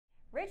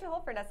Rachel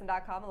Holt for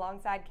NESN.com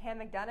alongside Cam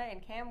McDonough.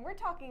 And Cam, we're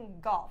talking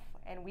golf,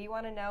 and we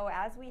want to know,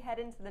 as we head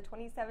into the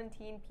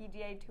 2017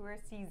 PGA Tour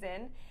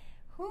season,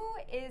 who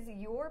is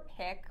your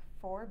pick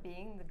for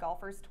being the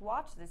golfers to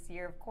watch this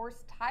year? Of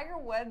course, Tiger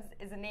Woods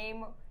is a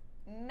name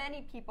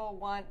many people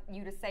want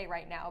you to say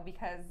right now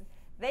because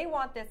they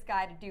want this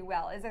guy to do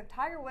well. Is a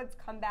Tiger Woods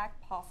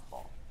comeback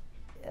possible?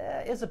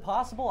 Is it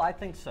possible? I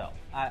think so.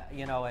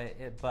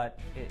 But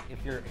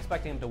if you're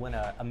expecting him to win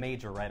a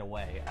major right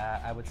away,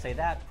 I would say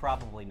that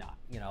probably not.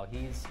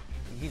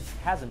 He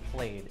hasn't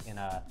played in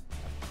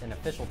an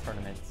official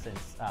tournament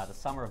since the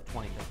summer of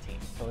 2015,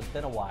 so it's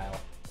been a while.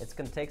 It's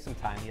going to take some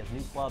time. He has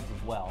new clubs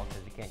as well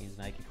because you can't use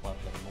Nike clubs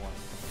anymore.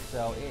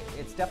 So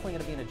it's definitely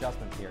going to be an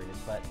adjustment period.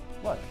 But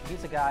look,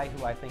 he's a guy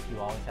who I think you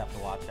always have to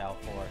watch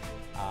out for.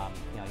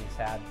 He's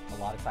had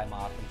a lot of time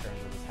off in terms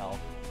of his health.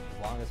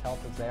 As long as health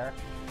is there,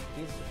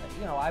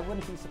 I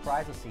wouldn't be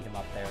surprised to see him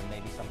up there in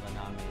maybe some of the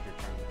non-major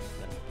tournaments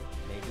and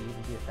maybe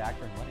even be a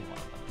factor in winning one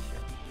of them this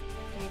year.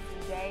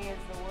 Jason Day is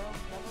the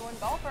world's #1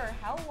 golfer.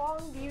 How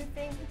long do you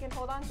think he can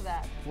hold on to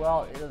that?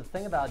 Well, the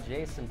thing about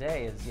Jason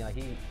Day is,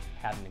 he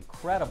had an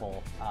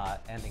incredible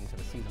ending to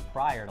the season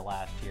prior to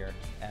last year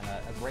and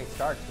a great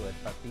start to it,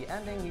 but the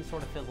ending he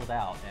sort of fizzled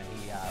out and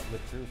he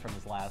withdrew from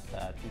his last 2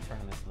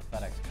 tournaments of the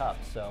FedEx Cup.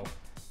 So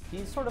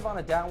he's sort of on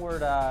a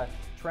downward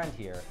trend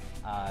here.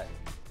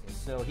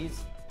 So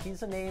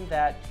he's a name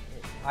that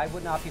I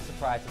would not be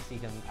surprised to see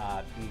him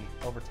be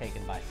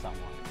overtaken by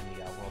someone in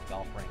the World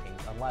Golf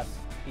Rankings, unless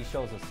he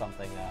shows us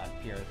something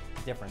here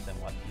different than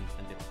what he's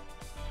been doing.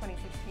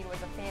 2016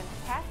 was a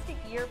fantastic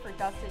year for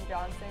Dustin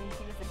Johnson.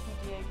 He was the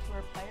PGA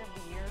Tour Player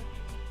of the Year.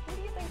 Who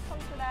do you think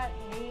comes to that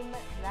name,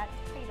 that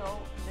title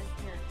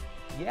this year?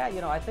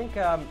 Yeah, I think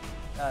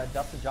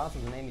Dustin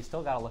Johnson's a name you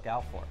still got to look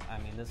out for. I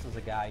mean, this is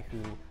a guy who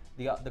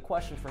the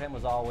question for him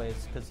was always,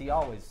 because he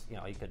always,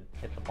 he could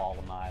hit the ball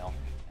a mile,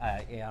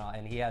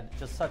 and he had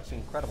just such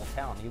incredible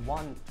talent. He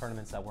won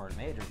tournaments that weren't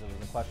majors. It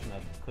was a question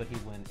of could he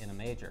win in a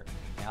major.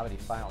 Now that he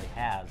finally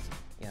has,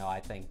 I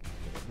think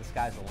the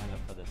sky's the limit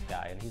for this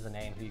guy, and he's a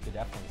name who you could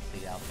definitely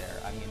see out there.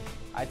 I mean,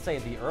 I'd say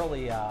the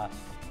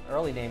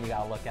early name you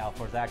got to look out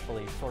for is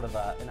actually sort of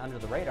an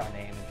under-the-radar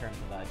name in terms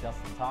of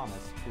Justin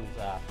Thomas,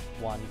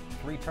 who's won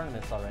 3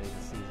 tournaments already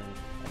this season,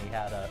 and he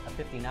had a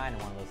 59 in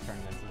one of those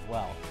tournaments as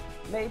well.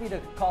 Maybe to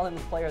call him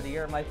the Player of the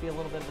Year might be a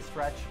little bit of a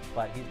stretch,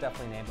 but he's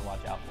definitely a name to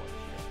watch out for this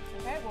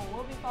year. Okay, well,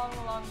 we'll be following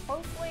along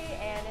closely,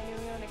 and in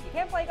New England, if you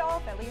can't play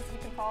golf, at least you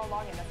can follow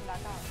along at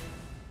NESN.com.